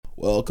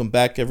Welcome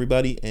back,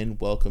 everybody, and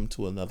welcome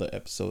to another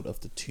episode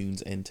of the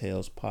Tunes and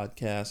Tales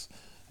podcast.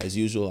 As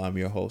usual, I'm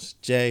your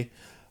host, Jay.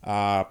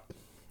 The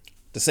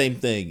same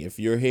thing. If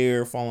you're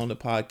here following the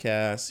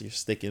podcast, you're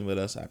sticking with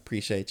us. I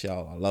appreciate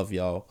y'all. I love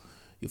y'all.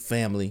 Your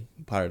family,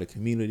 you're part of the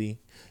community.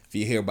 If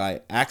you're here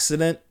by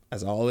accident,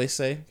 as I always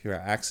say, if you're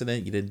an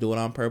accident, you didn't do it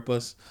on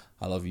purpose,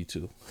 I love you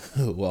too.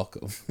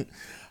 Welcome.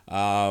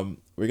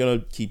 We're going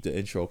to keep the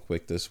intro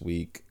quick this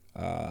week.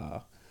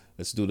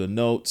 Let's do the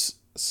notes.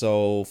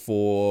 So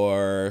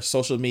for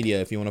social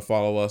media, if you want to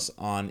follow us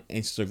on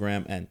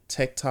Instagram and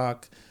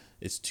TikTok,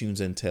 it's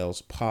Tunes and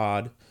Tales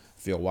Pod.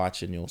 If you're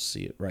watching, you'll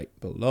see it right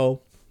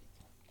below.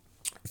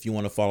 If you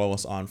want to follow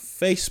us on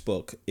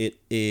Facebook, it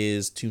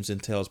is Tunes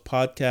and Tales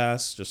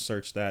Podcast. Just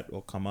search that.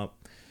 It'll come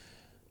up.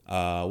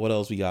 What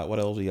else we got?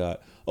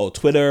 Oh,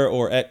 Twitter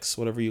or X,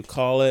 whatever you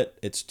call it.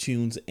 It's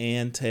Tunes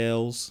and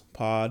Tales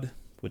Pod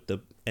with the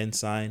N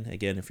sign.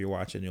 Again, if you're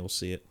watching, you'll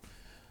see it.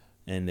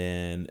 And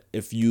then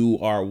if you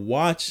are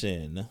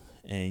watching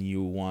and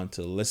you want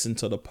to listen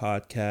to the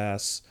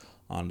podcast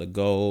on the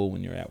go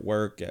when you're at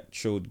work,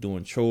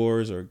 doing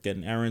chores or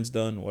getting errands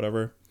done,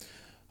 whatever,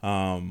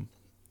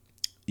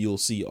 you'll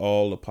see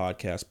all the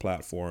podcast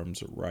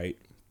platforms right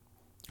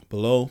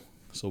below.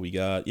 So we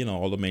got,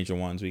 all the major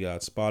ones. We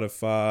got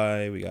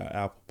Spotify, we got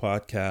Apple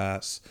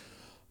Podcasts,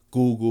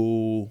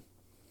 Google,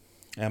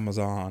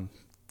 Amazon.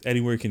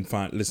 Anywhere you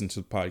can listen to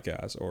the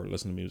podcast or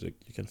listen to music,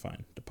 you can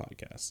find the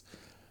podcast.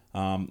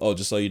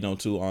 Just so you know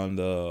too, on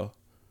the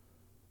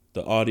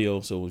audio,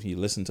 so when you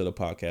listen to the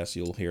podcast,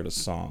 you'll hear the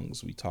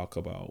songs we talk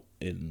about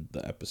in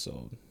the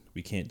episode.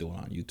 We can't do it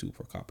on YouTube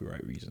for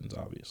copyright reasons,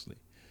 obviously.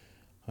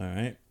 All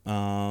right.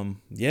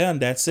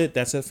 And that's it.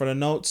 That's it for the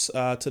notes.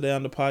 Today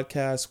on the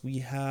podcast, we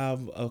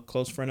have a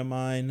close friend of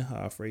mine,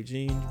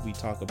 Freydjine. We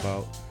talk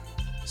about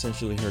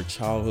essentially her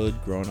childhood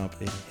growing up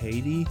in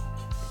Haiti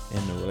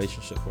and the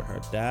relationship with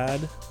her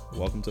dad.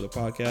 Welcome to the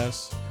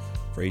podcast,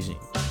 Freydjine.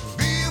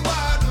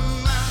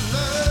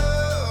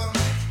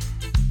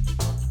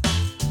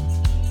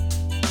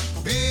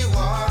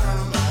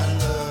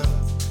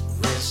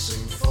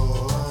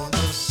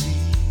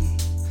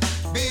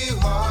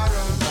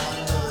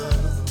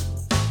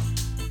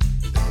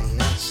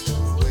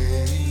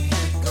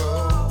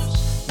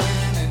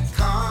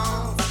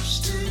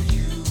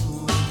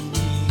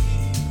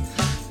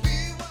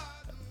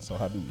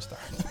 How do we start?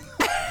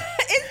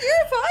 It's your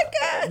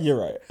podcast. You're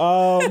right.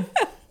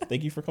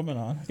 Thank you for coming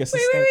on. I guess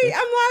wait. I'm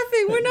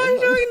laughing. We're not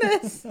doing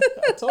this.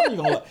 I told you you're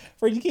gonna laugh.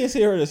 Fred, you can't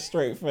see her with a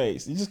straight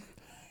face. You just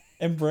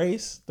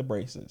embrace the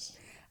braces.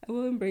 I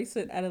will embrace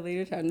it at a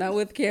later time, not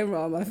with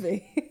camera on my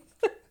face.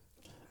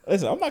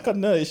 Listen, I'm not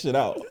cutting none of this shit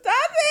out.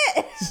 Stop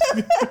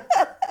it.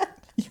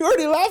 You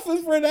already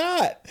laughing for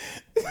that.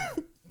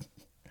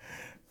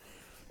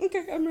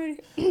 Okay, I'm ready.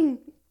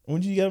 When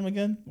did you get them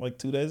again? Like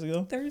 2 days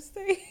ago?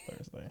 Thursday.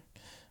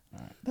 All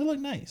right. They look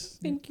nice.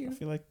 Thank you. I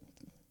feel like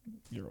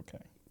you're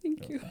okay.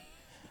 Thank you. Okay.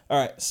 All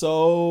right.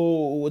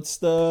 So what's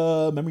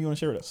the memory you want to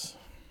share with us?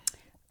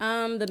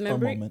 The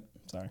memory. Or moment.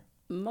 Sorry.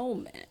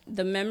 Moment.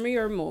 The memory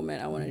or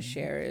moment I want to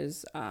share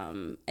is, I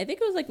think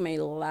it was like my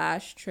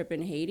last trip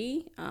in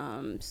Haiti.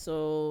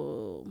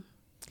 So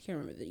I can't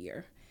remember the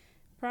year.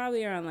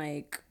 Probably around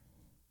I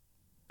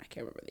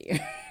can't remember the year.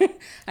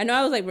 I know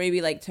I was maybe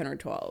 10 or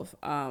 12.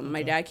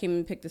 My dad came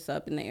and picked us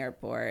up in the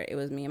airport. It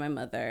was me and my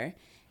mother,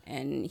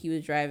 and he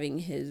was driving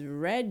his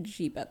red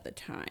Jeep at the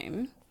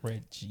time.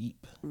 Red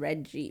Jeep.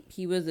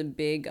 He was a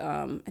big,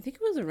 I think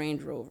it was a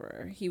Range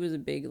Rover. He was a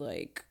big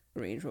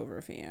Range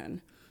Rover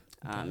fan.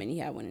 And he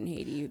had one in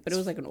Haiti, but it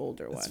was an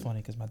older one. It's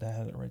funny because my dad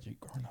had a red Jeep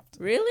growing up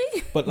too.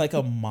 Really? But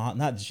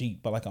not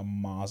Jeep, but a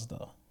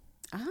Mazda.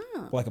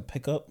 Ah. Like a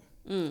pickup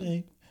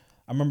thing.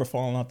 I remember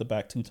falling out the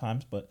back 2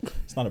 times, but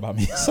it's not about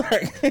me.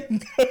 Sorry.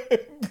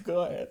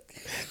 Go ahead.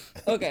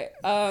 Okay.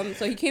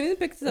 So he came and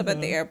picked us up at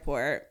the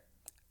airport.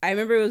 I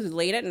remember it was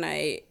late at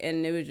night,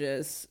 and it was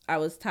just, I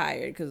was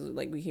tired because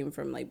we came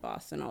from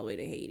Boston all the way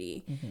to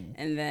Haiti. Mm-hmm.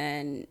 And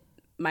then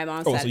my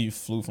mom said, so you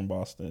flew from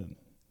Boston?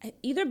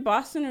 Either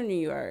Boston or New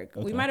York.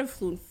 Okay. We might have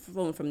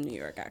flown from New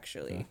York,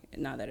 actually,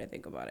 now that I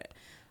think about it.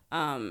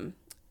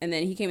 And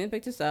then he came and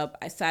picked us up.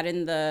 I sat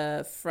in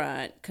the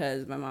front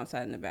because my mom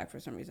sat in the back for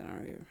some reason.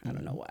 I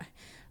don't know why.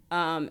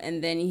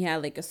 And then he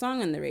had a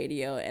song on the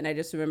radio, and I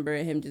just remember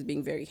him just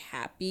being very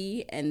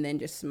happy and then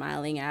just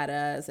smiling at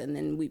us. And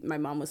then my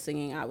mom was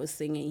singing, I was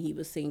singing, he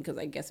was singing because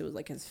I guess it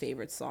was his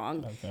favorite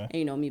song. Okay.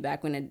 And me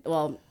back when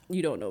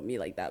you don't know me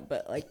like that,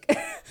 but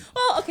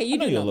well, okay, you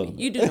do know me.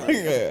 You do know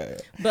me. Yeah.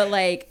 But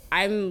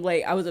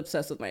I was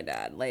obsessed with my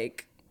dad.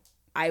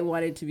 I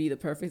wanted to be the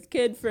perfect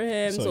kid for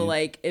him. So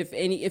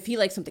if he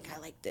liked something, I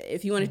liked it.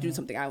 If he wanted to do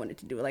something, I wanted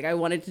to do it. I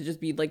wanted to just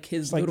be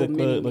his little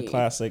mini the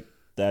classic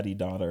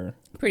daddy-daughter.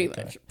 Pretty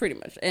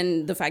much.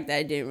 And the fact that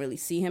I didn't really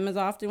see him as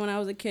often when I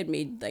was a kid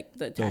made the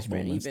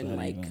attachment even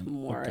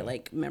more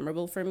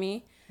memorable for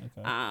me.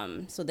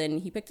 Okay. So then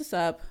he picked us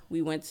up.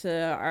 We went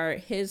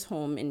to his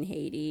home in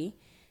Haiti.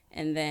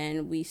 And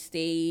then we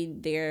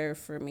stayed there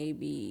for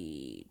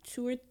maybe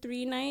 2 or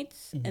 3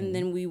 nights. Mm-hmm. And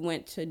then we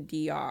went to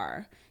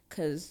DR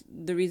because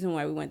the reason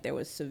why we went there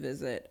was to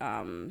visit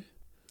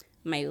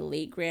my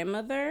late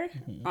grandmother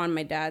on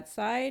my dad's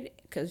side,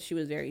 because she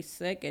was very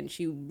sick and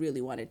she really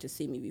wanted to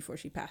see me before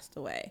she passed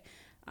away.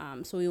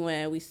 So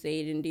we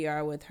stayed in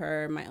DR with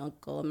her, my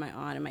uncle and my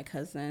aunt and my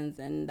cousins,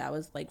 and that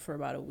was like for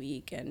about a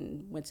week,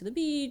 and went to the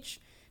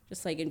beach,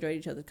 just like enjoyed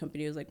each other's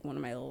company. It was like one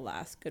of my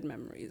last good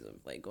memories of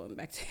like going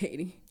back to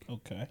Haiti.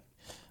 Okay.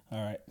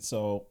 All right.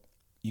 So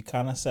you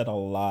kind of said a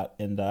lot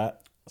in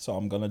that. So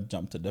I'm going to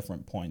jump to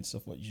different points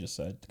of what you just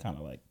said to kind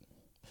of like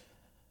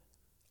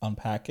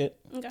unpack it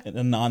in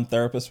a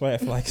non-therapist way. I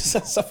feel like I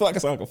sound like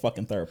a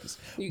fucking therapist.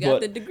 You got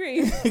the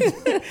degree.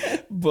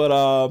 But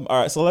all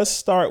right, so let's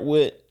start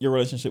with your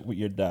relationship with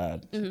your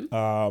dad.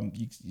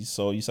 Mm-hmm.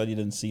 So you said you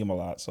didn't see him a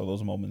lot, so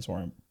those moments were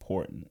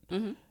important.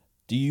 Mm-hmm.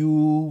 Do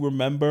you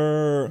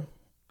remember,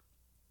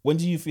 when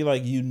do you feel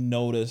like you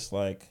noticed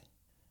like,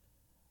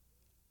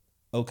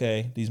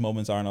 okay, these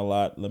moments aren't a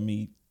lot, let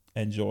me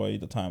enjoy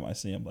the time I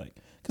see him? Like,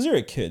 because you're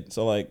a kid,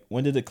 so like,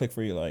 when did it click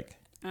for you? Like,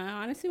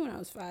 honestly, when I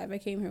was 5, I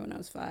came here when I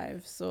was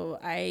 5. So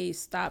I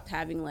stopped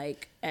having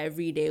like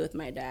every day with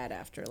my dad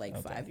after like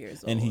 5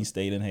 years old. And he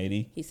stayed in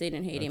Haiti? He stayed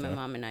in Haiti. My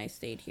mom and I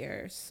stayed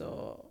here.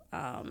 So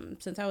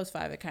since I was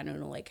 5, I kind of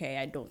know like, hey,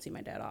 I don't see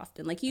my dad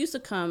often. Like he used to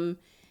come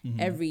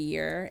every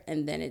year,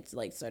 and then it's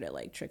like started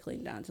like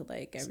trickling down to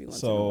like every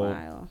once in a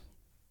while.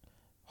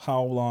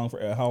 How long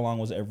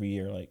was it every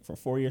year? Like for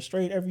 4 years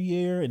straight every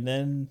year, and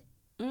then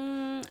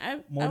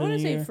I want to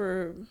say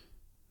for,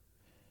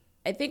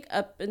 I think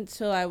up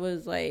until I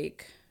was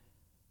like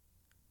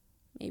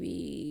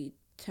maybe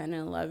 10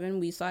 and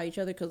 11, we saw each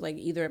other because like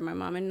either my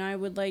mom and I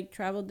would like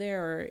travel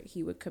there or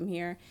he would come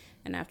here.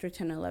 And after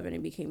 10 and 11,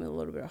 it became a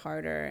little bit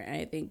harder. And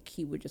I think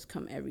he would just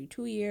come every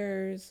 2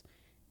 years.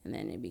 And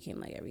then it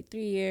became like every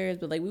 3 years.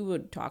 But like we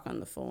would talk on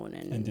the phone.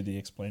 And did he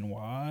explain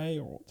why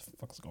or what the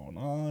fuck's going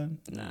on?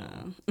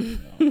 No.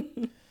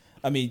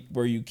 I mean,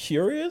 were you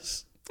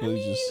curious?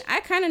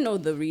 I kind of know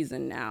the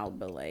reason now,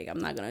 but like I'm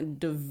not gonna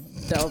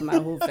delve my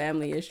whole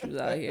family issues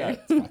out here.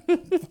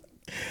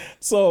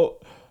 So,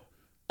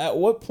 at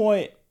what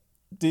point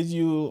did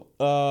you?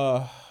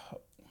 How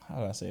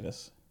do I say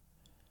this?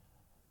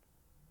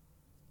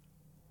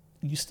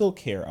 You still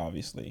care,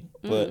 obviously,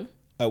 but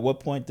at what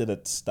point did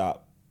it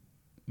stop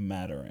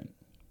mattering?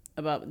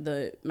 About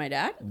my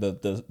dad?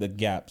 The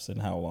gaps in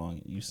how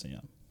long you see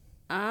him.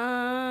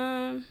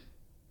 I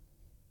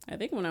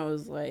think when I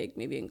was like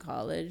maybe in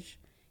college.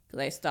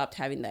 Because I stopped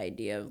having the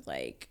idea of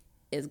like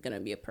it's gonna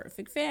be a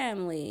perfect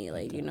family,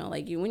 like you know,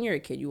 like when you're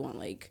a kid, you want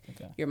like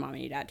your mom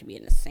and your dad to be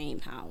in the same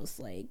house,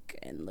 like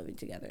and living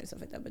together and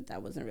stuff like that. But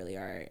that wasn't really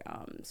our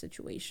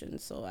situation.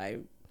 So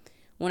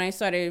when I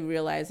started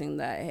realizing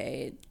that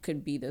hey, it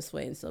could be this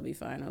way and still be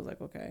fine, I was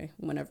like, okay,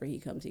 whenever he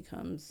comes, he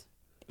comes.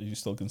 Do you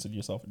still consider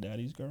yourself a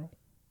daddy's girl?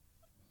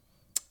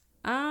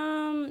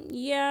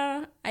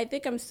 Yeah, I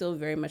think I'm still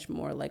very much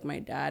more like my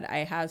dad. I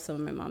have some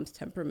of my mom's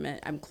temperament.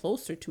 I'm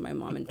closer to my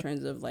mom in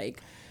terms of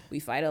like we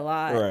fight a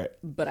lot, right?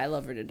 But I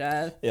love her to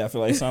death. Yeah, I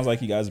feel like it sounds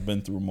like you guys have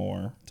been through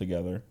more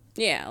together.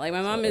 Yeah, like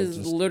my mom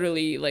is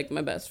literally like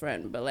my best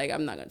friend, but like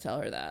I'm not gonna tell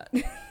her that.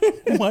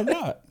 Why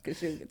not? Because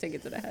she'll take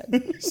it to the head.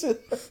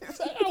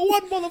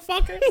 What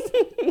motherfucker?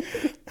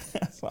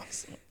 That's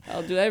awesome.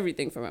 I'll do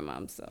everything for my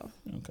mom. So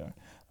okay,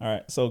 all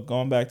right. So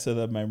going back to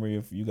the memory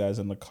of you guys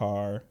in the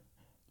car.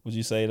 Would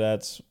you say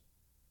that's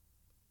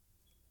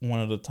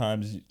one of the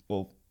times,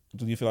 do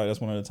you feel like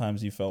that's one of the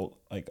times you felt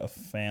like a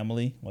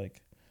family,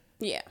 like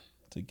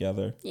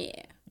together?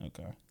 Yeah.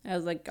 Okay. That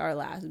was like our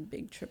last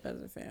big trip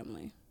as a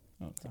family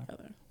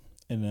together.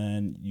 And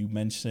then you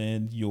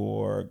mentioned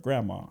your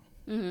grandma.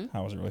 Mm-hmm.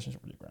 How was your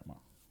relationship with your grandma?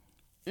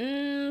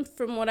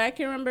 From what I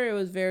can remember, it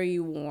was very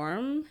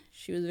warm.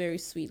 She was a very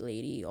sweet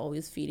lady,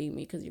 always feeding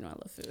me because, you know, I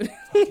love food.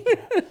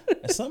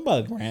 It's something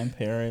about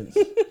grandparents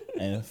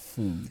and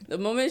food. The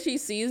moment she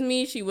sees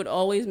me, she would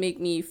always make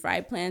me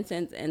fried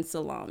plantains and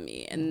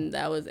salami, and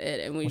that was it.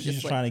 And was she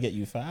just trying to get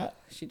you fat?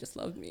 She just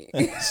loved me.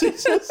 She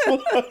just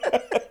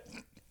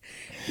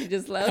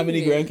loved me. How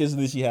many grandkids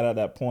did she have at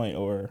that point?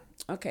 Or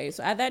okay,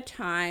 so at that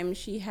time,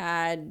 she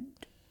had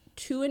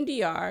 2 in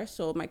DR,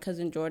 so my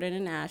cousin Jordan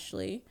and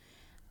Ashley.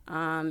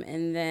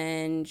 And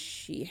then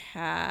she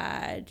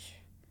had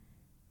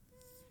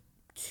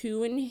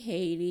 2 in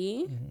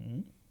Haiti.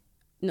 Mm-hmm.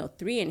 No,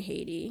 3 in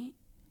Haiti.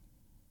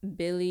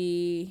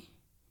 Billy,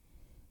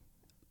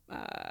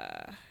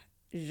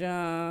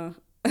 Jean.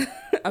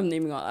 I'm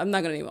naming all. I'm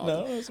not gonna name all.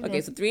 No,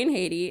 okay, so 3 in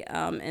Haiti.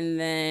 And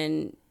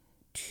then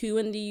 2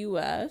 in the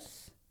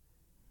U.S.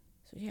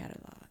 So she had a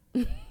lot.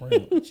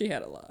 Really? She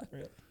had a lot.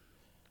 Really?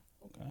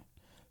 Okay.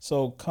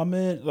 So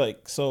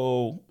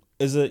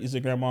is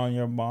it grandma on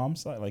your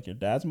mom's side, like your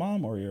dad's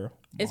mom, or your?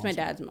 It's my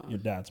dad's mom. Your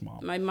dad's mom.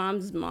 My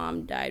mom's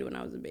mom died when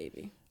I was a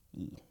baby.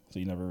 So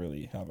you never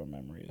really have a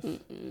memory of.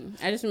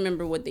 I just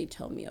remember what they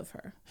tell me of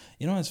her.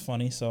 You know what's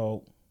funny?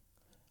 So,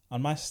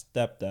 on my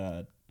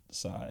stepdad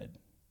side,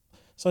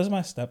 so it's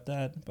my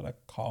stepdad, but I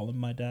call him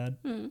my dad.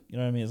 Mm-hmm. You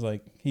know what I mean? It's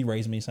like he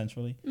raised me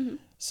essentially. Mm-hmm.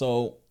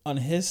 So on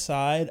his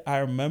side, I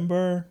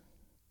remember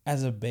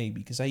as a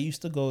baby because I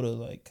used to go to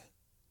like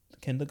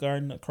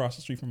kindergarten across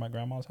the street from my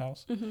grandma's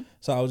house. Mm-hmm.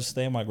 So I would just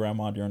stay with my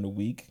grandma during the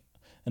week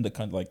in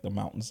the like the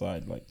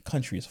mountainside, like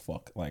country as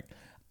fuck, like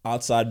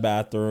outside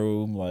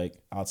bathroom, like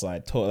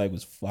outside toilet, like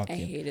was fucking.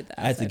 I hated that.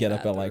 I had to get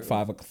up at like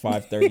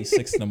 5:30,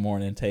 6 in the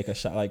morning and take a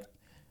shot. Like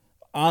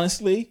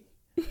honestly,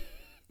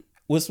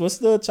 what's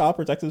the Child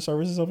Protective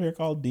Services over here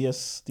called?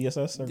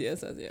 DSS? Or?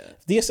 DSS, yeah.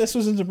 If DSS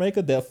was in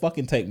Jamaica, they'll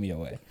fucking take me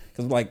away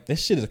because like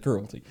this shit is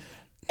cruelty.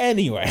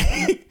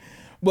 Anyway,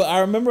 but I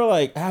remember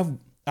like I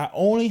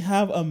only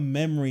have a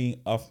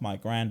memory of my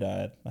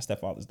granddad, my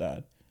stepfather's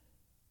dad,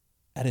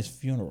 at his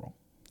funeral.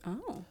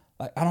 Oh.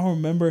 Like I don't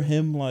remember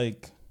him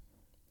like.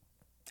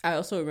 I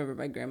also remember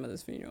my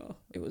grandmother's funeral.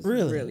 It was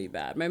really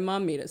bad. My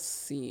mom made a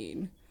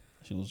scene.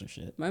 She lose her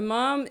shit. My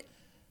mom,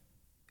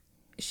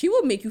 she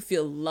will make you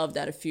feel loved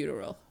at a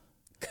funeral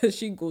because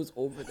she goes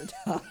over the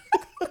top.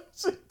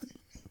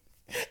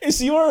 Is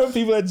she one of the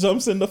people that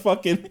jumps in the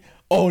fucking?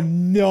 Oh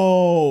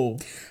no!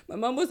 My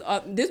mom was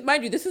this.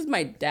 Mind you, this is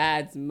my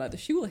dad's mother.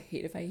 She will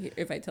hate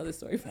if I tell this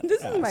story. But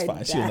this is my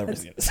fine. She'll never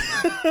dad's. see this.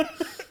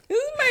 This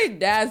is my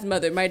dad's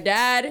mother. My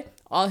dad,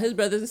 all his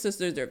brothers and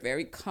sisters, they're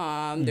very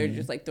calm. Mm-hmm. They're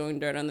just like throwing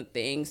dirt on the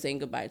thing, saying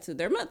goodbye to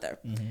their mother.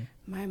 Mm-hmm.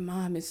 My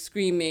mom is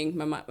screaming.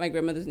 My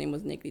grandmother's name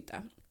was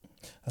Negrita.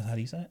 How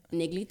do you say it?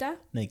 Negrita.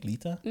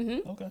 Negrita?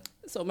 Mm-hmm. Okay.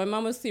 So my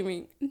mom was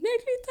screaming,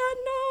 Negrita,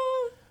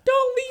 no,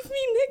 don't leave me,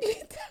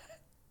 Negrita.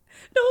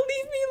 Don't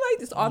leave me like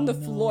this on the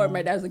floor.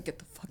 My dad's like, get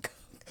the fuck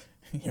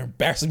out. You're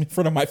embarrassing me in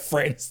front of my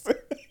friends. My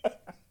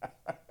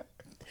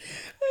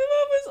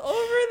mom is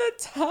over the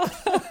top.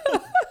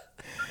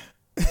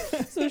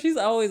 So she's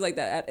always like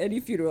that at any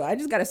funeral. I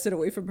just gotta sit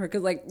away from her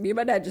because like me and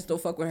my dad just don't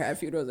fuck with her at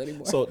funerals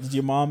anymore. So did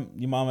your mom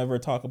ever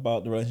talk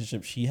about the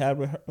relationship she had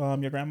with her,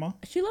 your grandma?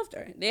 She loved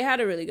her. They had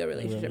a really good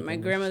relationship. My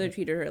grandmother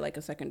treated her like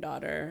a second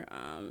daughter.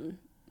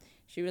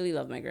 She really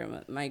loved my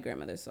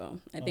grandmother. So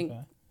I think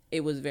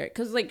it was very,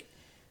 because like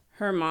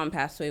her mom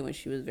passed away when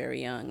she was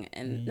very young,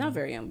 and not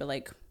very young, but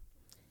like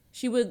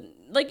she would,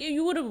 like,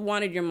 you would have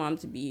wanted your mom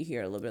to be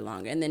here a little bit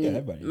longer. And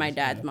then my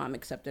dad's mom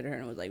accepted her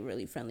and was like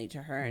really friendly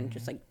to her and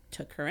just like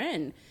took her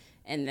in.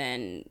 And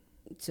then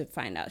to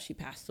find out she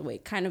passed away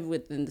kind of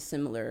within the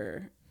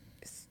similar,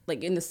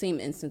 like in the same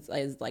instance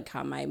as like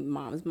how my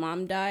mom's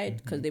mom died,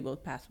 because they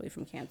both passed away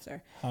from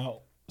cancer.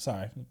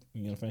 Sorry,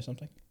 you gonna finish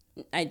something?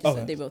 I just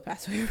said they both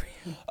passed away.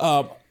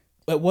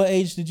 At what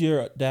age did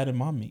your dad and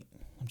mom meet?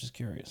 I'm just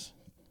curious.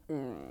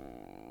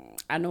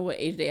 I know what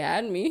age they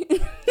had me.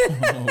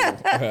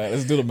 Okay,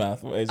 let's do the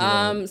math. What age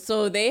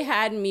so they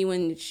had me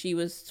when she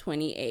was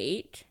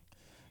 28.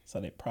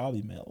 So they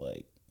probably met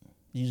like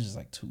usually just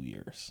like 2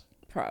 years.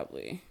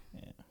 Probably.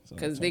 Yeah.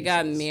 Because they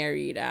got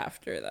married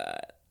after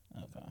that.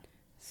 Okay.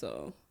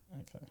 So.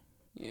 Okay.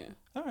 Yeah.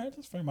 All right,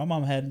 that's fair. My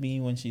mom had me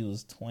when she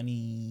was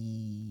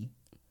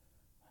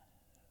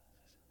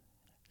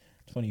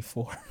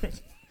 24.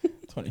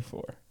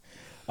 24.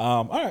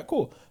 All right,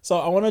 cool. So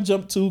I want to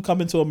jump to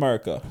coming to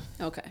America.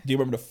 Okay. Do you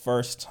remember the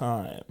first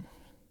time?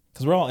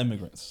 Because we're all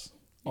immigrants,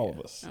 all of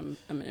us. I'm an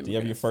immigrant. Do you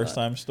have your first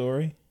time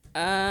story?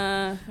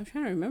 I'm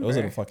trying to remember. Those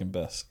are the fucking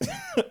best.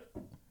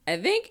 I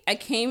think I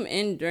came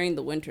in during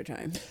the winter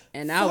time,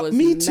 and I was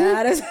me too.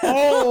 mad as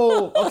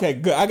hell. Oh, okay,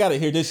 good. I gotta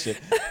hear this shit.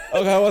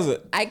 Okay, how was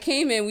it?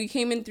 We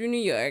came in through New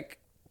York,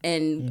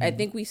 and I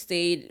think we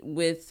stayed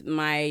with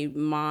my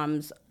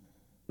mom's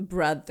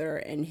brother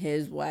and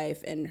his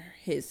wife and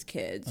his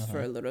kids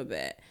for a little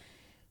bit,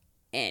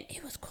 and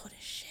it was cold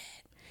as shit.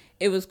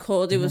 It was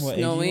cold. It was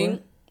snowing.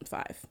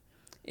 5.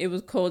 It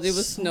was cold. It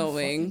was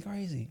snowing.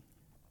 Crazy.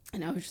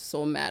 And I was just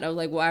so mad. I was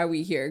like, "Why are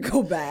we here?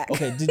 Go back."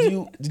 Okay.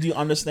 Did you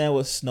understand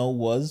what snow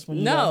was when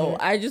you got here?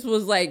 I just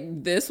was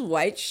like, "This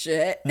white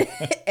shit,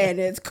 and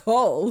it's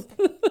cold."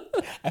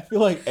 I feel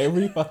like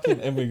every fucking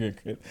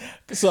immigrant kid.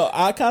 So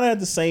I kind of had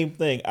the same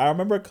thing. I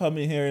remember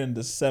coming here in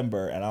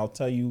December, and I'll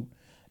tell you,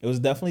 it was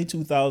definitely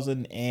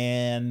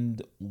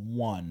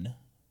 2001.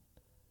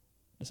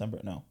 December?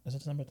 No, is it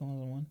December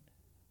 2001?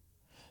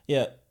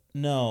 Yeah,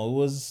 no, it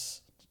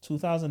was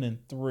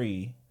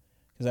 2003.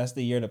 Because that's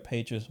the year the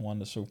Patriots won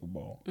the Super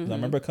Bowl. Because I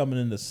remember coming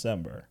in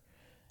December,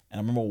 and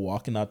I remember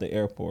walking out the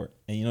airport,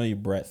 and you know your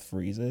breath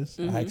freezes.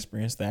 I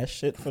experienced that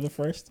shit for the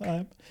first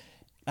time.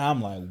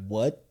 I'm like,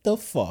 what the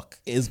fuck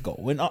is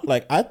going on?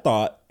 Like, I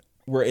thought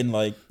we're in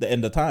like the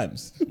end of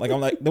times. Like, I'm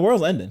like, the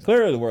world's ending.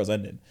 Clearly the world's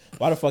ending.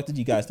 Why the fuck did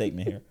you guys take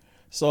me here?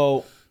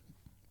 So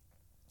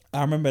I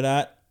remember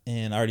that,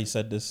 and I already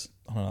said this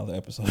on another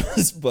episode,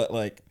 but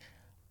like,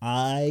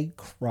 I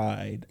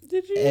cried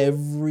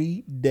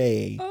every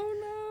day. Oh no.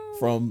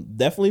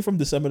 Definitely from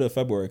December to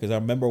February, because I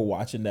remember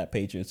watching that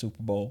Patriots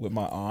Super Bowl with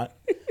my aunt.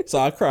 So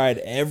I cried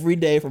every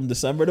day from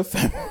December to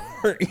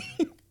February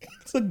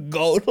to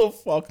go the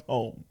fuck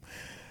home.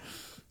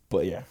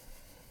 But yeah.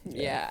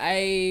 Yeah,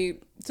 I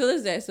to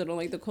this day I still don't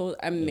like the cold.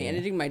 I'm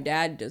managing. My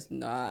dad does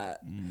not.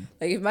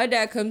 Like, if my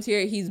dad comes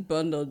here, he's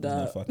bundled up.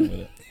 Not fucking with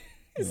it.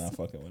 He's not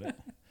fucking with it.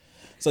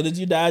 So did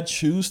your dad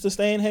choose to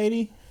stay in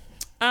Haiti?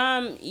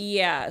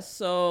 Yeah.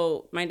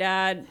 So my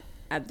dad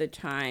at the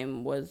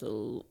time was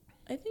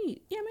I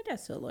think, yeah, my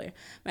dad's still a lawyer.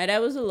 My dad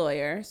was a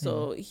lawyer,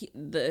 so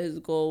his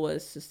goal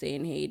was to stay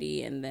in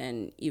Haiti and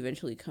then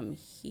eventually come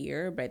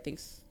here. But I think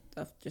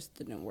stuff just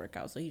didn't work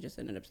out, so he just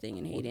ended up staying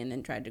in Haiti and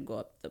then tried to go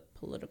up the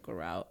political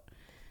route.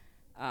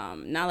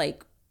 Not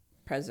like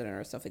president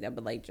or stuff like that,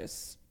 but like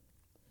just,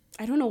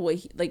 I don't know what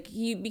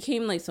he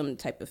became like some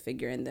type of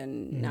figure, and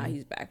then now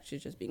he's back to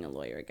just being a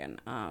lawyer again.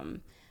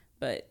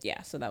 But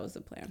yeah, so that was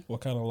the plan.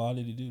 What kind of law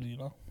did he do? Do you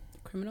know?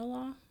 Criminal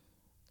law,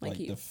 Like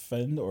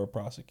defend or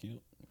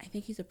prosecute? I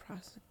think he's a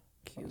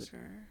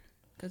prosecutor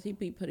because he'd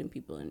be putting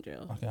people in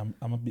jail. Okay, I'm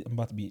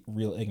about to be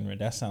real ignorant.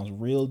 That sounds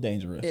real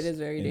dangerous. It is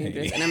very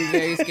dangerous, and I'm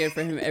very scared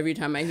for him every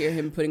time I hear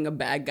him putting a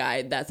bad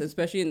guy. That's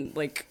especially in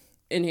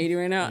Haiti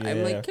right now. Yeah.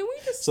 I'm like, can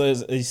we just? So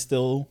is he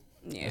still?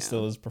 Yeah. It's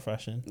still his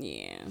profession.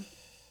 Yeah.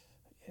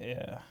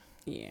 Yeah.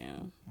 Yeah.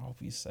 I hope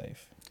he's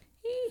safe.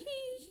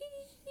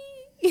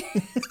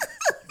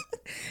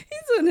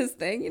 He's doing his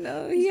thing, you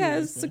know. He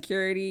has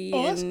security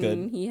that's and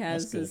good. he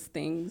has his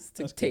things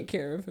to take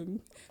care of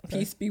him. Okay.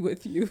 Peace be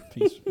with you.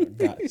 Peace.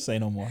 God, say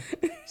no more.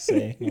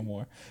 Say no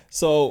more.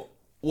 So,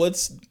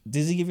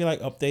 does he give you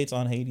like updates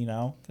on Haiti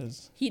now?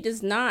 Cause he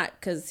does not,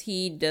 because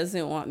he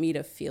doesn't want me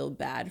to feel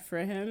bad for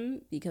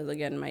him. Because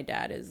again, my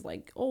dad is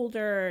like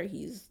older.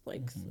 He's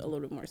like a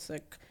little bit more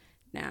sick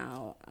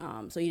now,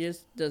 so he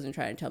just doesn't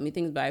try to tell me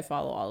things. But I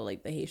follow all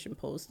like the Haitian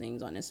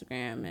postings on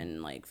Instagram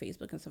and like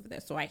Facebook and stuff like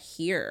that, so I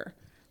hear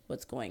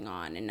what's going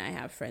on, and I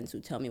have friends who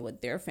tell me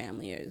what their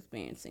family is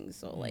experiencing.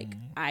 So like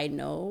I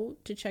know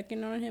to check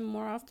in on him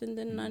more often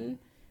than none.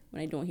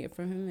 When I don't hear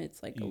from him,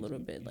 it's like a little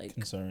bit like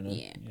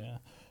concerning. Yeah.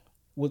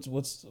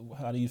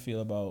 How do you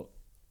feel about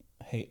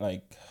hate?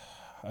 Like,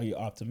 are you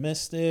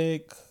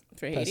optimistic?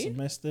 For Haiti?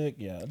 Pessimistic?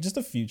 Yeah, just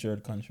the future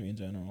of the country in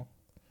general.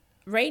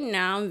 Right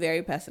now, I'm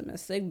very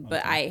pessimistic,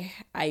 but I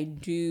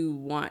do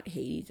want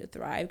Haiti to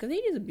thrive because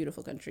Haiti is a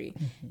beautiful country,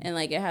 and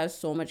like it has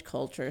so much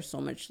culture, so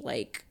much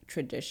like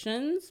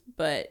traditions,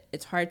 but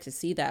it's hard to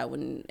see that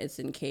when it's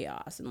in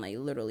chaos and like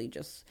literally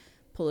just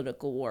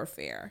political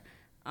warfare.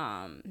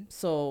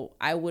 So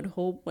I would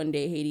hope one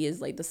day Haiti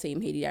is like the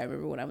same Haiti I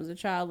remember when I was a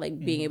child, like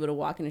being able to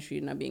walk in the street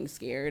and not being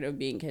scared of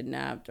being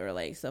kidnapped or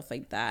like stuff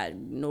like that.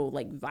 No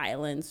like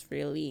violence,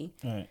 really.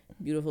 Right.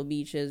 Beautiful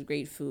beaches,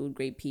 great food,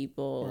 great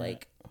people. Right.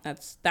 Like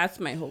that's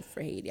my hope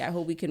for Haiti. I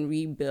hope we can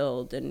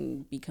rebuild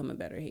and become a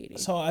better Haiti.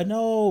 So I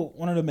know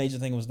one of the major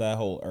things was that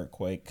whole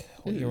earthquake.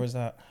 What year was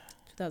that?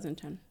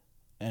 2010.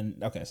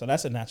 And okay, so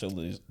that's a natural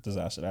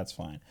disaster. That's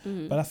fine.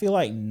 But I feel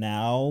like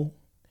now,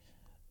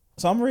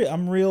 so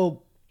I'm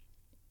real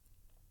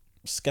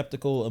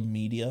skeptical of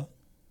media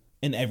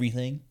and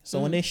everything. So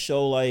when they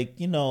show like,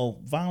 you know,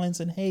 violence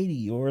in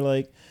Haiti or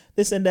like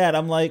this and that,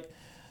 I'm like,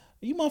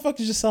 you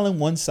motherfuckers just selling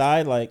one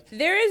side. Like,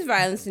 there is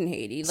violence in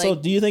Haiti. Like, so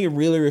do you think it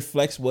really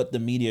reflects what the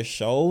media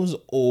shows,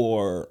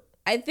 or?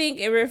 I think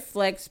it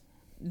reflects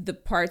the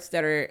parts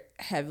that are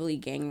heavily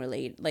gang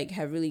related, like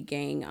heavily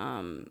gang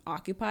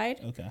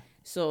occupied. Okay.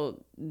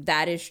 So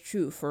that is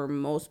true for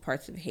most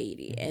parts of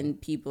Haiti, and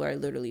people are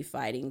literally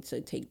fighting to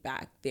take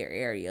back their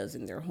areas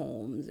and their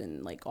homes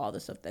and like all the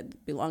stuff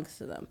that belongs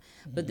to them.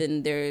 But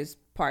then there's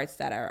parts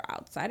that are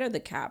outside of the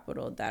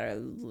capital that are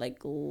like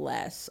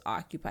less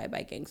occupied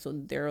by gangs, so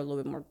they're a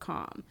little bit more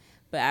calm.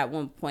 But at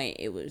one point,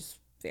 it was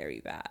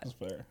very bad. That's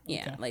fair.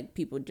 Yeah, okay. like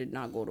people did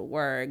not go to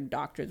work,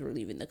 doctors were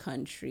leaving the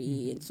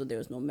country, and so there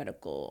was no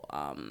medical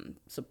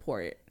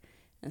support.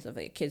 And stuff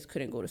like kids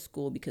couldn't go to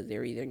school because they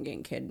were either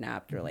getting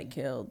kidnapped or like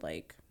killed.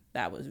 Like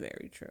that was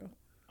very true.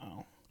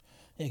 Oh,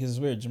 yeah, because it's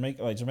weird.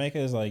 Jamaica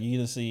is like you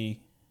either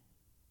see,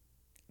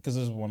 because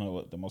this is one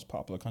of the most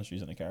popular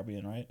countries in the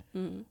Caribbean, right?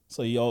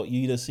 So you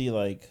either see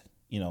like,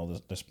 you know,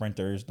 the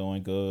sprinters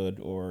doing good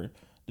or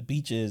the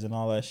beaches and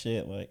all that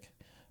shit. Like,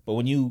 but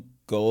when you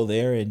go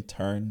there and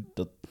turn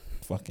the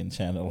fucking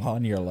channel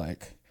on, you're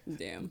like,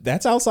 damn,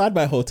 that's outside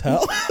my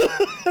hotel.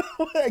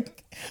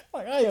 like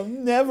I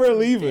am never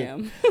leaving.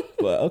 Damn.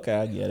 But okay,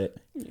 I get it.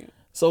 Yeah.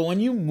 So when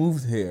you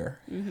moved here,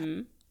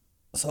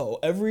 so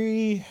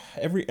every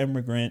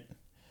immigrant,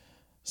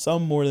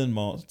 some more than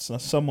most,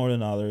 some more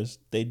than others,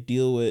 they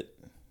deal with,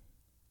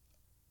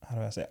 how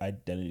do I say,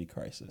 identity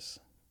crisis.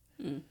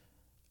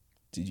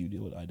 Did you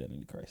deal with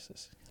identity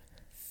crisis?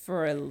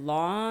 For a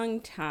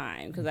long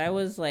time, because I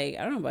was like,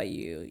 I don't know about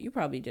you. You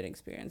probably didn't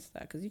experience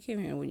that because you came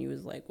here when you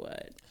was like,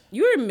 what?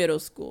 You were in middle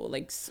school.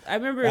 Like, I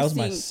remember that was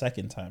my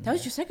second time. That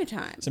was your second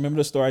time. So remember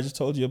the story I just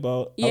told you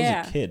about? Yeah. I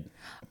was a kid.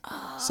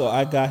 So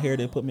I got here,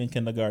 they put me in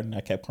kindergarten,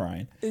 I kept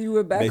crying. And you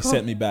were back They home?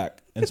 sent me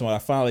back. And so when I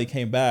finally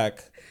came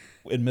back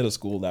in middle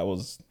school, that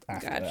was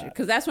after that.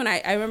 Because that's when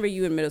I remember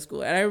you in middle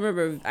school. And I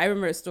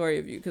remember a story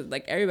of you because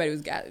like everybody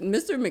was gassing.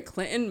 Mr.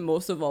 McClinton,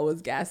 most of all,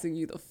 was gassing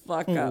you the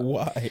fuck up.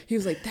 Why? He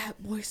was like,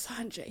 that boy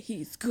Sanjay,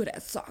 he's good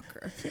at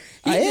soccer.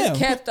 I He just am.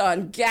 kept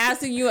on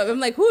gassing you up. I'm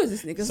like, who is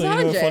this nigga So Sanjay?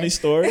 you know a funny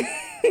story?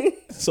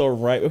 So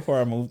right before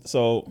I moved,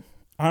 so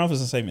I don't know if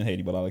it's the same in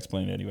Haiti, but I'll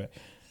explain it anyway.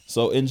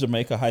 So in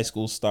Jamaica, high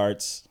school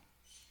starts,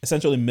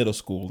 essentially middle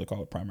school, they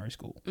call it primary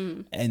school,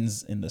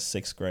 ends in the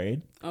 6th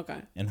grade.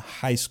 Okay. And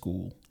high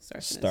school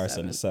starts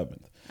in the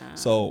 7th. Ah.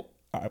 So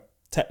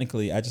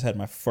technically I just had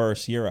my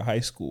first year of high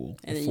school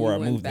And then before you I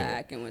went moved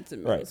back and went to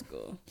middle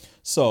school.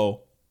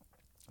 So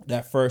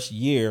that first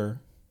year,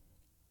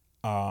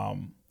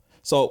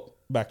 so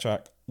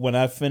backtrack. When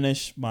I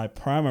finished my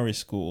primary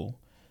school,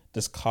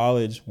 this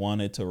college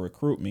wanted to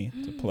recruit me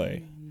to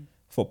play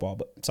football,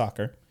 but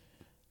soccer.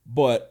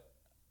 But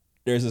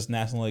there's this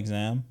national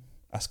exam.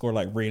 I scored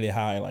like really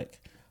high, like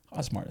I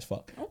was smart as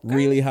fuck,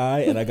 really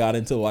high, and I got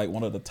into like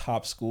one of the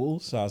top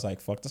schools. So I was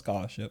like, "Fuck the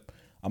scholarship,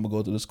 I'm gonna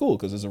go to the school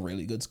because it's a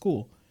really good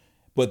school."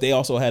 But they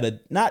also had a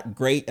not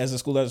great as a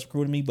school that was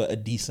recruiting me, but a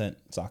decent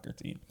soccer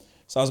team.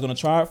 So I was gonna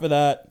try out for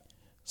that.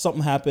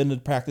 Something happened. The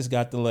practice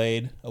got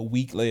delayed. A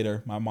week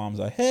later, my mom's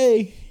like,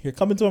 "Hey, you're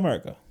coming to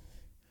America."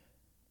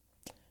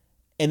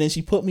 And then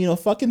she put me in a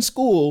fucking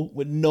school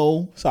with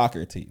no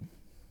soccer team.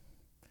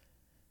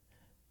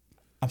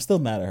 I'm still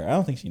mad at her. I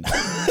don't think she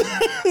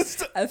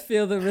knows. I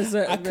feel the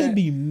reserve. I could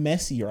be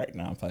messy right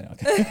now. I'm playing.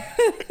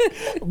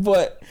 Okay.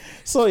 But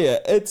so yeah,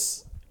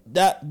 it's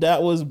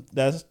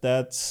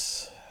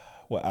that's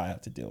what I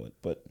have to deal with.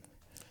 But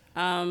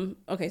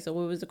okay, so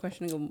what was the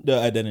question? the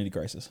identity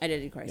crisis.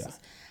 Identity crisis.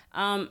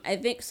 I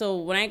think so.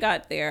 When I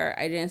got there,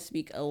 I didn't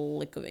speak a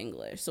lick of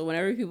English. So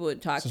whenever people would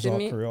talk to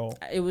me, Creole.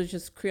 it was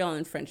just Creole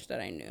and French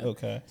that I knew.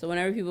 Okay. So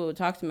whenever people would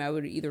talk to me, I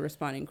would either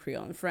respond in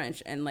Creole and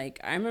French. And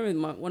like I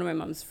remember one of my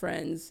mom's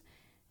friends,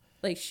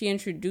 like she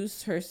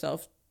introduced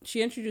herself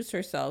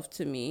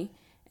to me.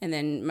 And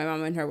then my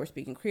mom and her were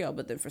speaking Creole,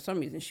 but then for some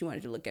reason she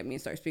wanted to look at me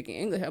and start speaking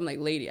English. I'm like,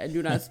 lady, I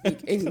do not speak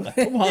English.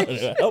 Come on,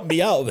 help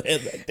me out, man.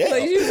 Like, damn.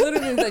 Like she was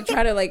literally like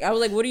trying to like I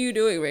was like, what are you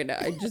doing right now?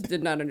 I just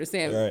did not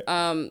understand. Right.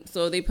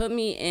 So they put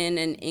me in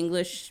an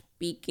English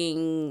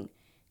speaking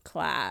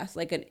class,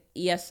 like an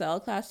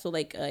ESL class, so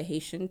like a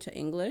Haitian to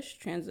English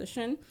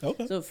transition.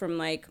 Okay. So from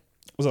like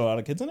Was there a lot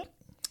of kids in it?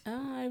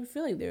 I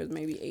feel like there was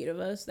maybe 8 of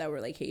us that were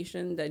like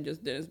Haitian that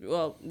just didn't speak.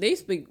 Well, they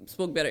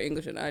spoke better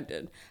English than I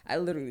did. I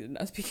literally did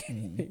not speak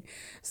anything.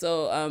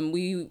 So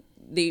we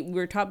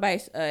were taught by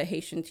a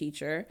Haitian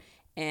teacher,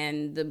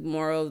 and the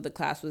moral of the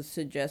class was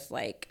to just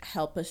like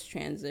help us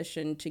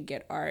transition to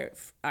get our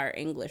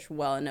English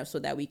well enough so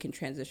that we can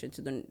transition to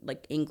the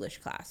like English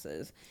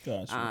classes.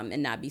 Gotcha.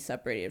 And not be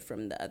separated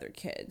from the other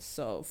kids.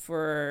 So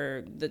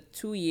for the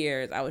 2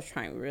 years, I was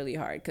trying really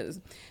hard because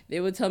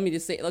they would tell me to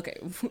say, okay,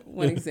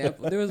 one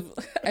example,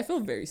 I feel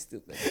very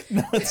stupid.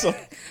 No, So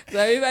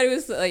everybody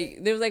was like,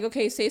 they was like,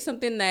 okay, say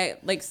something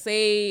that like,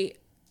 say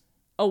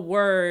a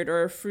word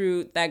or a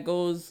fruit that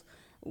goes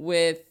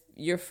with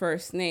your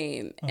first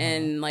name,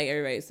 and like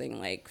everybody's saying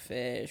like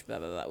fish, blah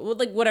blah blah, well,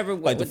 like whatever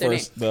Like with the their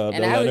first, name.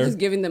 the I was letter? just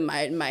giving them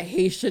my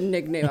Haitian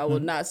nickname. I will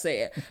not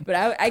say it, but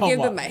I Come gave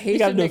on. them my You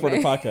gotta Haitian do it for the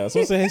nickname. podcast.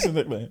 What's the Haitian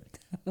nickname?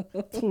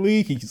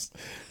 Please.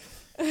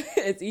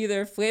 It's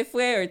either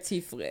Freydjine or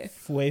Tifre.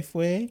 Fue.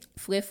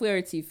 Freydjine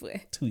or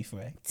Tifre.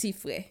 Tuifue.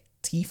 Tifre.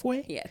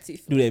 Tifue? Yeah,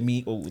 Tifre. Do that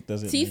mean? Oh,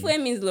 does it? Tifre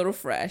Mean? means little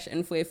fresh,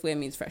 and Freydjine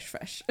means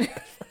fresh.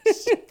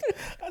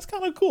 That's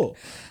kind of cool.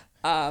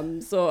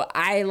 So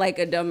I, like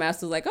a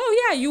dumbass, was like,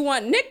 oh yeah, you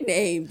want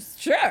nicknames?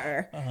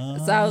 Sure.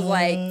 So I was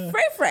like,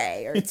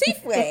 Frey or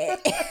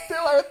Tifre.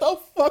 They're like, what the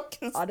fuck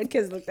is? All the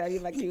kids looked at me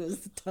like he was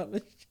the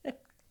dumbest shit.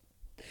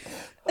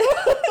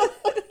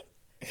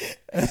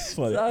 That's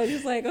funny. So I was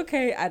just like,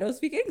 okay, I don't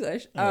speak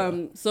English.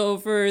 So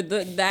for it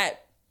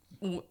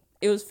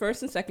was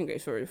first and second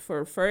grade.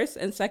 For first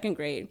and second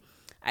grade,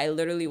 I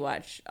literally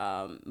watched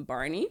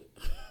Barney,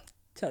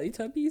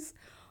 Teletubbies,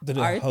 Did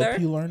it Arthur. help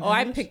you learn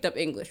I English? picked up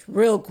English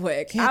real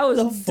quick. Get I was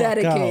the fuck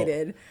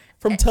dedicated. out.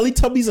 From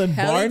Teletubbies and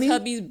Barney?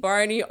 Teletubbies,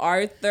 Barney,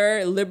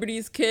 Arthur,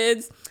 Liberty's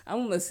Kids.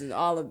 I'm listening to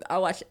all of. I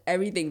watched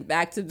everything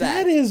back to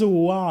back. That is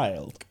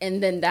wild.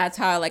 And then that's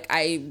how like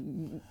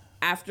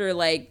after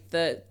like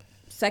the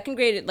second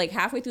grade, like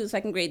halfway through the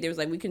second grade, there was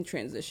like, we can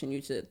transition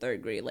you to the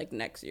third grade like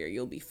next year,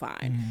 you'll be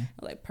fine.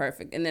 I'm like,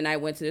 perfect. And then I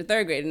went to the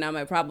third grade, and now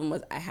my problem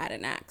was I had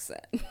an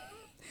accent.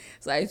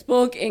 So I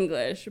spoke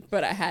English,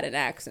 but I had an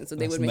accent, so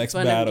they would make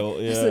fun of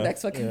me. That's the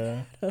next fucking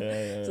battle.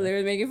 Yeah. So they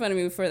were making fun of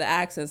me for the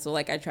accent. So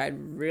like I tried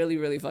really,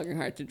 really fucking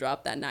hard to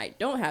drop that. And I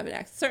don't have an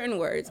accent. Certain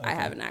words I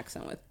have an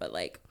accent with, but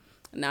like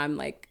now I'm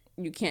like,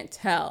 you can't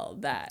tell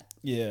that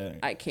Yeah.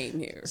 I came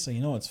here. So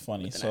you know what's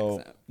funny? with an So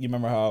accent. you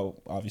remember how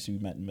obviously we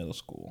met in middle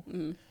school. So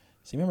you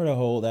remember that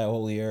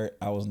whole year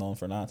I was known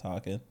for not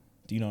talking.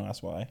 Do you know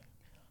that's why?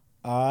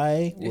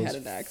 I You was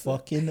had an accent.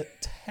 fucking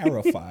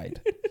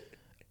terrified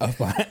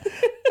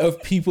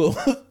of people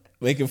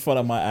making fun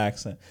of my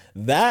accent.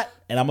 That,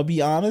 and I'm gonna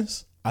be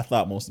honest, I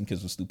thought most of them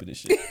kids were stupid as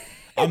shit.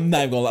 I'm not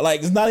even gonna lie.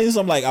 Like, it's not even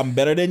something like I'm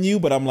better than you,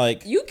 but I'm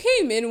like, You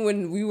came in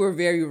when we were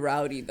very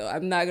rowdy, though.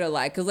 I'm not gonna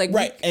lie, cause like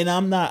right. And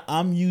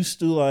I'm used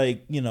to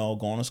like,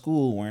 going to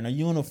school, wearing a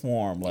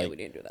uniform. Like, we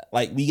didn't do that.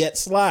 Like we get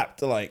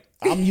slapped. Like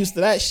I'm used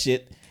to that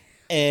shit.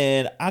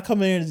 And I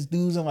come in here, this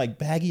dude's in like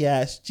baggy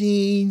ass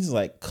jeans,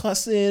 like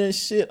cussing and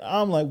shit.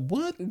 I'm like,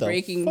 what the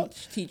Breaking fuck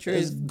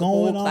teachers, is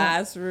going on?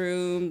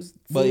 classrooms,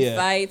 But food yeah.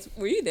 fights.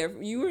 Were you there?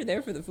 You were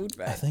there for the food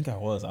I fight. think I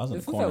was. I was in The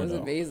the food corner fight was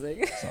though.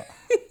 amazing.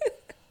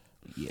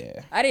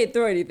 Yeah. I didn't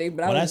throw anything,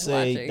 but When I I was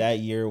say watching. that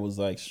year was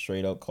like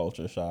straight up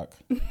culture shock.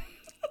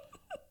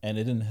 And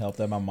it didn't help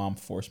that my mom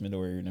forced me to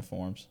wear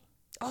uniforms.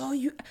 Oh,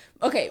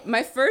 okay.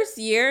 My first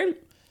year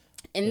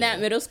in that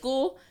middle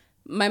school,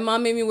 my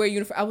mom made me wear a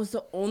uniform. I was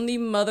the only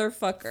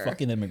motherfucker.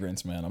 Fucking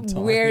immigrants, man. I'm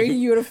telling wearing you.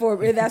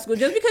 uniform in that school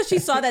just because she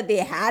saw that they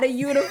had a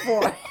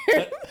uniform.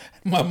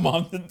 My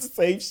mom did the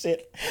same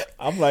shit.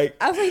 I was like,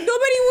 nobody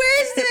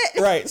wears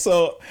it. Right.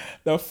 So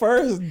the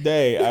first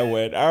day I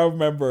went, I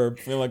remember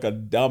feeling like a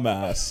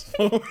dumbass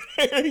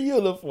wearing a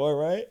uniform,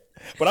 right?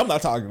 But I'm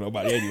not talking to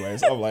nobody anyway.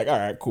 So I'm like, all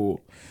right,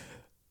 cool.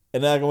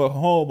 And then I go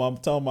home, I'm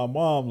telling my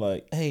mom,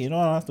 like, hey, I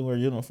don't have to wear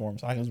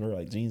uniforms. I can just wear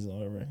like jeans or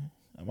whatever.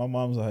 And my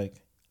mom's like,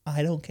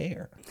 I don't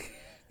care.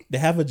 They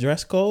have a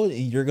dress code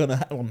and you're going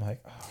to I'm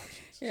like, oh.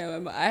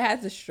 Yeah, I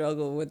had to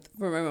struggle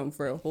for my mom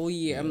for a whole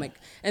year. I'm like,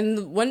 and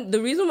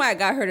the reason why I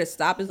got her to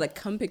stop is like,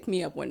 come pick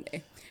me up one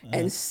day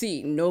and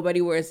see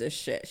nobody wears this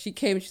shit. She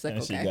came, she's like,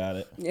 and okay. She got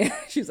it. Yeah,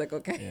 she's like,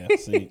 okay. Yeah,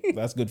 see,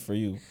 that's good for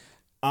you.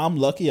 I'm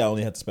lucky I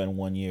only had to spend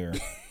 1 year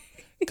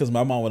because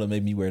my mom would have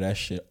made me wear that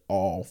shit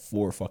all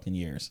 4 fucking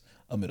years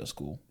of middle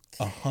school.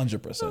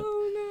 100%.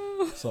 Oh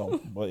no.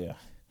 So, but yeah.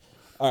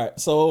 All right,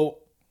 so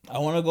I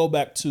want to go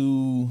back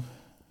to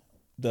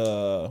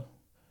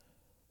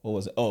what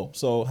was it? Oh,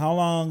 so how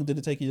long did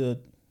it take you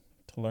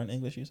to learn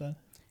English, you said?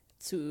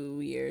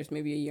 2 years,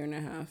 maybe a year and a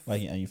half.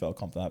 Like, and you felt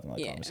comfortable having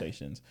like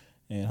conversations.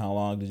 And how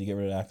long did you get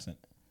rid of the accent?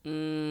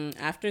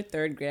 After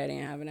 3rd grade, I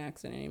didn't have an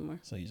accent anymore.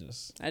 So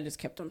I just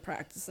kept on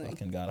practicing.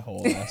 Fucking got a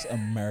whole ass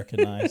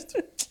Americanized.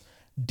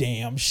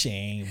 Damn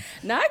shame.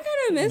 Now I kind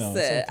of miss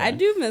it. Okay. I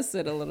do miss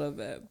it a little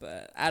bit,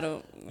 but I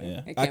don't.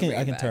 Yeah, I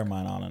can turn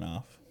mine on and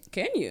off.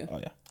 Can you? Oh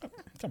yeah.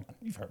 Come on,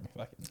 you've heard me.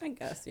 I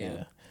guess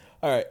yeah.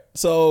 All right.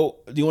 So,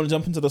 do you want to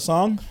jump into the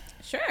song?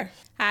 Sure.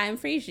 Hi, I'm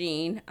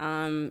Freydjine.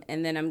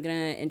 And then I'm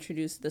gonna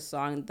introduce the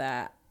song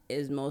that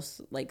is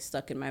most like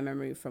stuck in my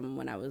memory from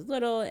when I was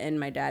little, and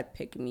my dad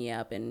picked me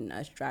up and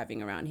us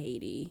driving around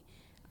Haiti,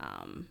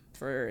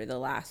 for the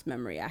last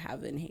memory I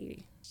have in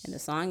Haiti. And the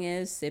song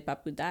is C'est pas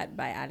pour dat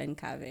by Alan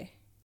Cave.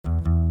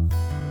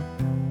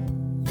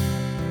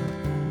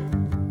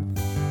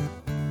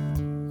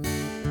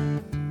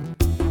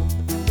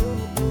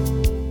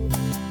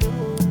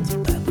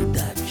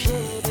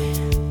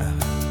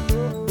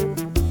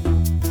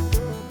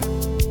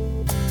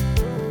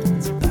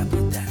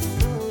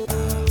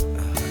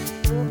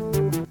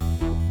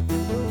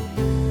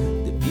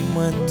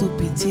 Tout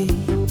petit,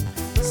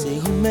 c'est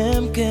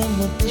vous-même que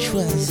moi t'ai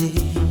choisi.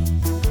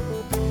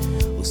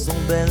 Ou son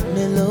belle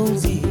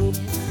mélodie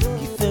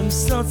qui fait me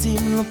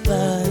sentir mon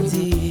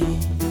paradis.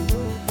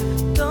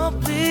 Tant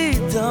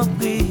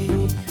pis,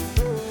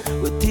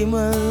 ou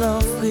dis-moi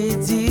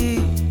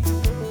l'enfrédit.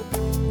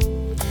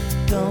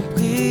 Tant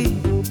pis,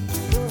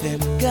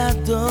 fais-moi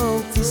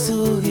cadeau, petit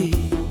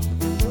souris.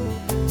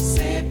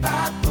 C'est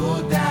pas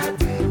pour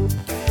date,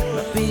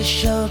 ma fille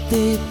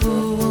chanter pour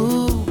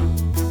vous.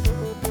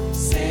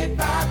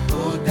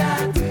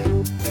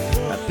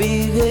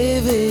 Puis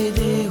rêver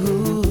des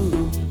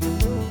roues.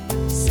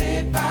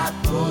 C'est pas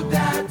pour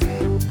date.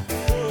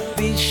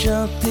 Puis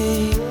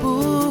chanter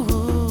pour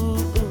vous.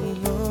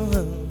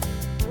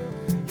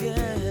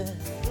 Yeah.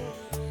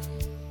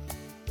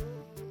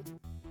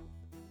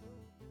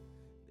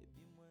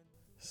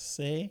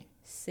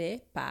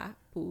 C'est pas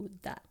pour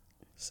date.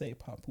 C'est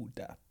pas pour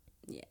date.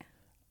 Yeah.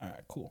 All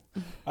right, cool.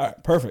 All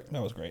right, perfect.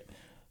 That was great.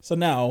 So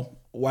now,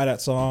 why that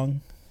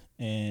song,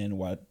 and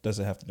what does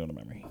it have to do with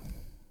memory?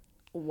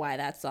 Why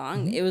that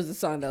song? It was the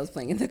song that was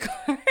playing in the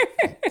car.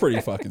 Pretty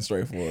fucking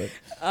straightforward.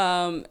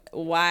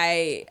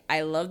 Why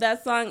I love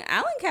that song?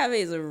 Alan Cave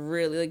is a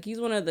really like he's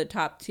one of the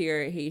top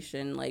tier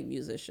Haitian like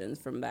musicians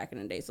from back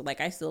in the day. So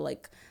like I still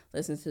like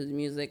listen to his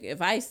music.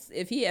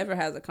 If he ever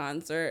has a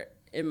concert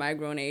in my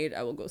grown age,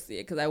 I will go see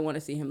it because I want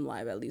to see him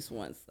live at least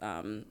once.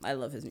 I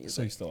love his music.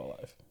 So he's still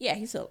alive? Yeah,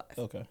 he's still alive.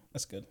 Okay,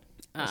 that's good.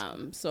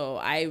 So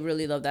I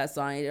really love that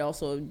song. It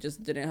also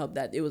just didn't help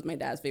that it was my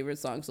dad's favorite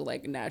song. So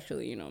like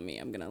naturally, you know me,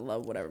 I'm gonna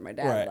love whatever my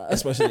dad loves.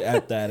 Especially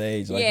at that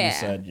age, like you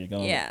said, you're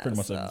gonna pretty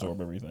much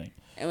absorb everything.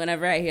 And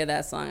whenever I hear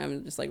that song,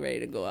 I'm just like ready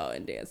to go out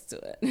and dance to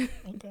it.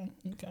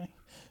 Okay.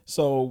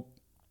 So,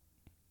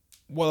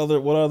 what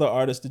other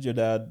artists did your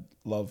dad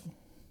love?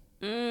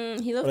 He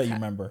loved. What do you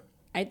remember?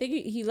 I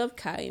think he loved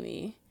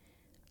Kaimi.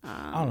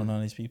 I don't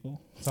know these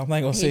people, so I'm not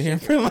gonna sit here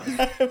and pretend like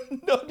I have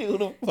no idea who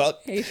the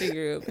fuck. Haitian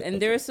group,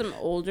 and there are some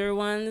older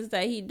ones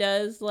that he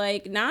does.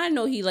 Like now, I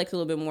know he likes a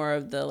little bit more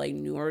of the like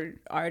newer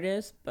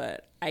artists,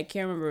 but I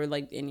can't remember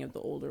like any of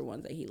the older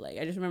ones that he liked.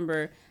 I just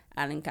remember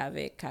Alan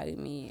Cave,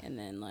 Kaimi, and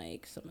then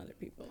like some other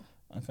people.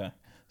 Okay,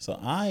 so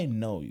I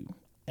know you,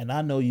 and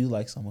I know you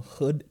like some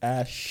hood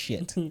ass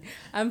shit.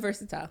 I'm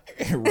versatile.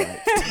 Right.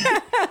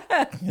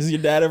 Has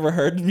your dad ever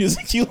heard the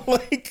music you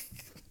like?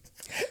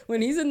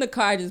 When he's in the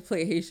car, I just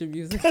play Haitian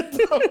music.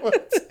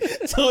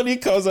 So when he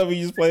comes up and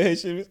you just play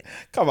Haitian music,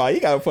 come on,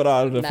 you gotta put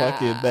on the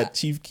fucking that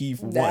Chief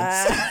Keef once.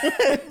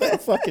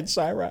 That fucking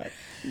Chirac.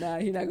 Nah,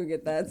 he's not gonna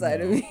get that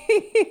side of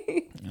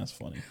me. That's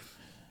funny.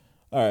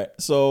 All right,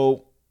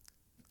 so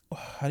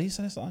how do you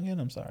say that song again?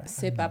 I'm sorry.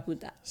 C'est pas pour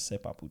dat.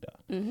 C'est pas pour dat.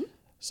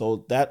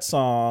 So that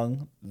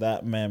song,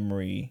 that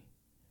memory,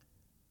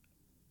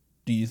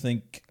 Do you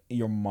think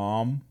your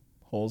mom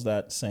holds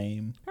that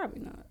same?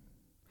 Probably not.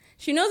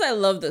 She knows I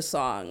love the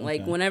song.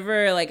 Like, Okay.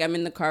 whenever, like, I'm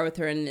in the car with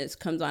her and this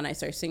comes on, I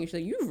start singing. She's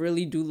like, you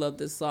really do love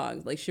this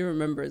song. Like, she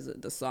remembers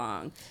the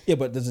song. Yeah,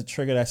 but does it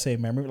trigger that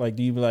same memory? Like,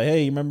 do you be like,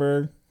 hey, you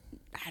remember?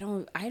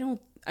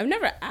 I've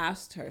never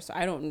asked her, so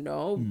I don't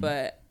know.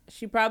 But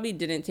she probably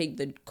didn't take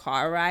the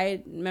car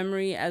ride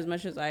memory as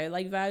much as I,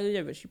 like, valued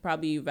it. But she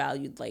probably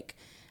valued, like,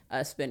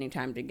 spending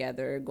time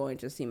together, going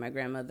to see my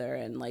grandmother,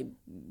 and, like,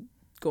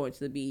 going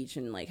to the beach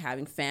and like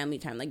having family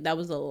time. Like that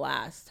was the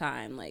last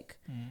time like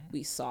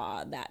we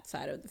saw that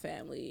side of the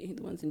family,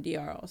 the ones in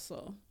DR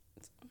also.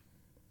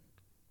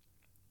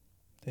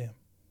 Damn.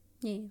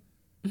 Yeah.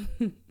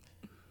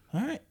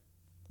 All right.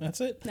 That's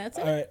it. That's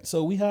it? All right.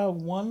 So we have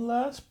one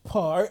last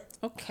part.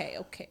 Okay.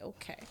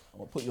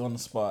 I'll put you on the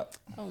spot.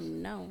 Oh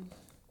no.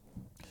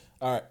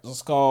 All right.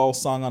 Let's call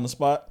Song on the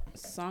Spot.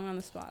 Song on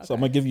the spot. Okay. So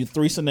I'm going to give you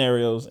 3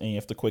 scenarios and you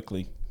have to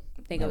quickly,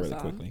 think of a song.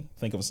 quickly,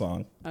 think of a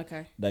song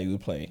Okay. that you would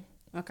play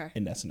Okay.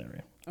 in that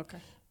scenario. Okay.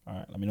 All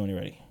right. Let me know when you're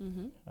ready.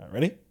 All right.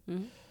 Ready?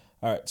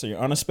 All right. So you're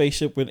on a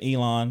spaceship with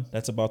Elon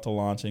that's about to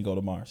launch and go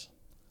to Mars.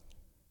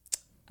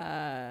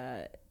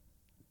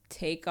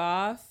 Take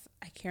Off.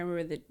 I can't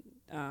remember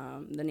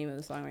the name of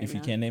the song right If now.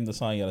 you can't name the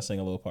song, you got to sing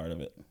a little part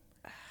of it.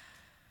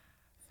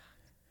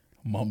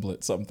 Mumble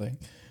it something.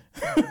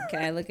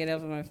 Can I look it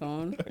up on my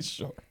phone?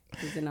 Sure.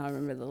 Because then I'll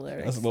remember the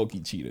lyrics. That's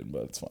low-key cheating,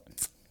 but it's fine.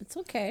 It's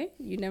okay.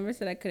 You never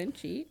said I couldn't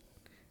cheat.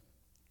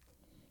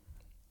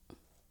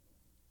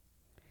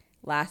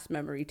 Last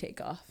Memory, Take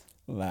Off.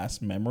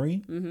 Last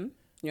Memory? You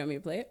want me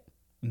to play it?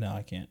 No,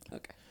 I can't.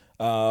 Okay.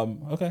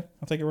 Okay,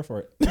 I'll take your word for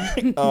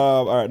it.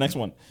 All right, next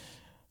one.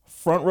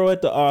 Front row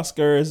at the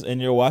Oscars,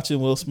 and you're watching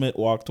Will Smith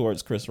walk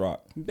towards Chris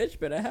Rock. Bitch,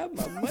 better have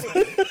my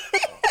money.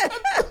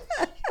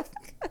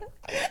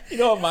 You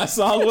know what my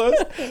song was?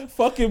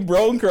 Fucking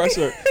Bone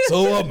Crusher.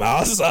 So I'm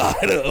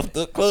outside of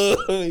the club.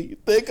 You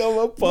think I'm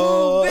a Ooh,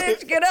 punk?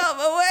 bitch, get out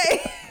my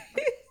way.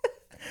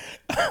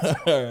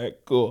 All right,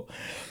 cool.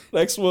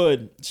 Next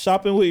one.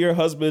 Shopping with your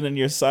husband, and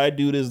your side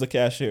dude is the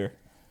cashier.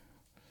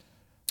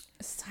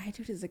 Side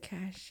dude is a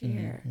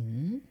cashier.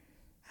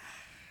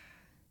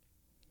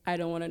 I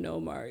don't want to know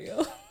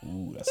Mario.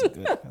 Ooh, that's a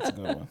good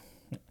one.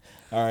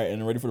 All right,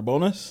 and ready for the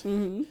bonus?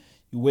 You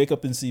wake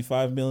up and see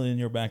 $5 million in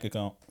your bank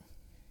account.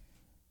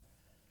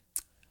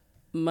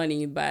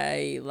 Money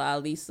by La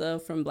Lisa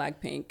from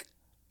Blackpink.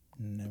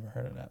 Never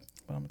heard of that,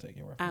 but I'm gonna take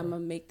your word for I'ma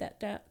it. make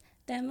that drop.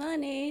 That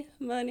money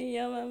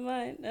on my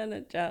mind, and a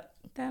drop.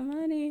 That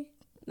money.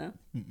 No.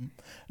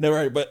 Never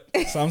heard, but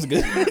sounds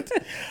good.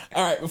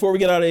 All right, before we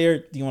get out of here,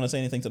 do you want to say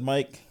anything to the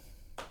mic?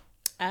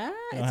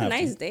 It's a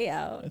nice day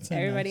out. It's a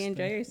Everybody nice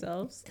enjoy day.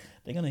 yourselves.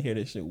 They're gonna hear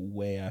this shit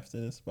way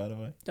after this, by the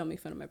way. Don't make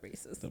fun of my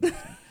braces.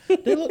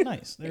 They look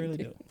nice. They really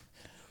do.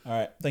 All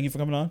right, thank you for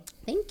coming on.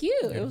 Thank you.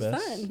 You're It was the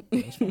best. fun.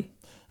 It was fun.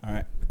 All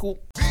right, cool.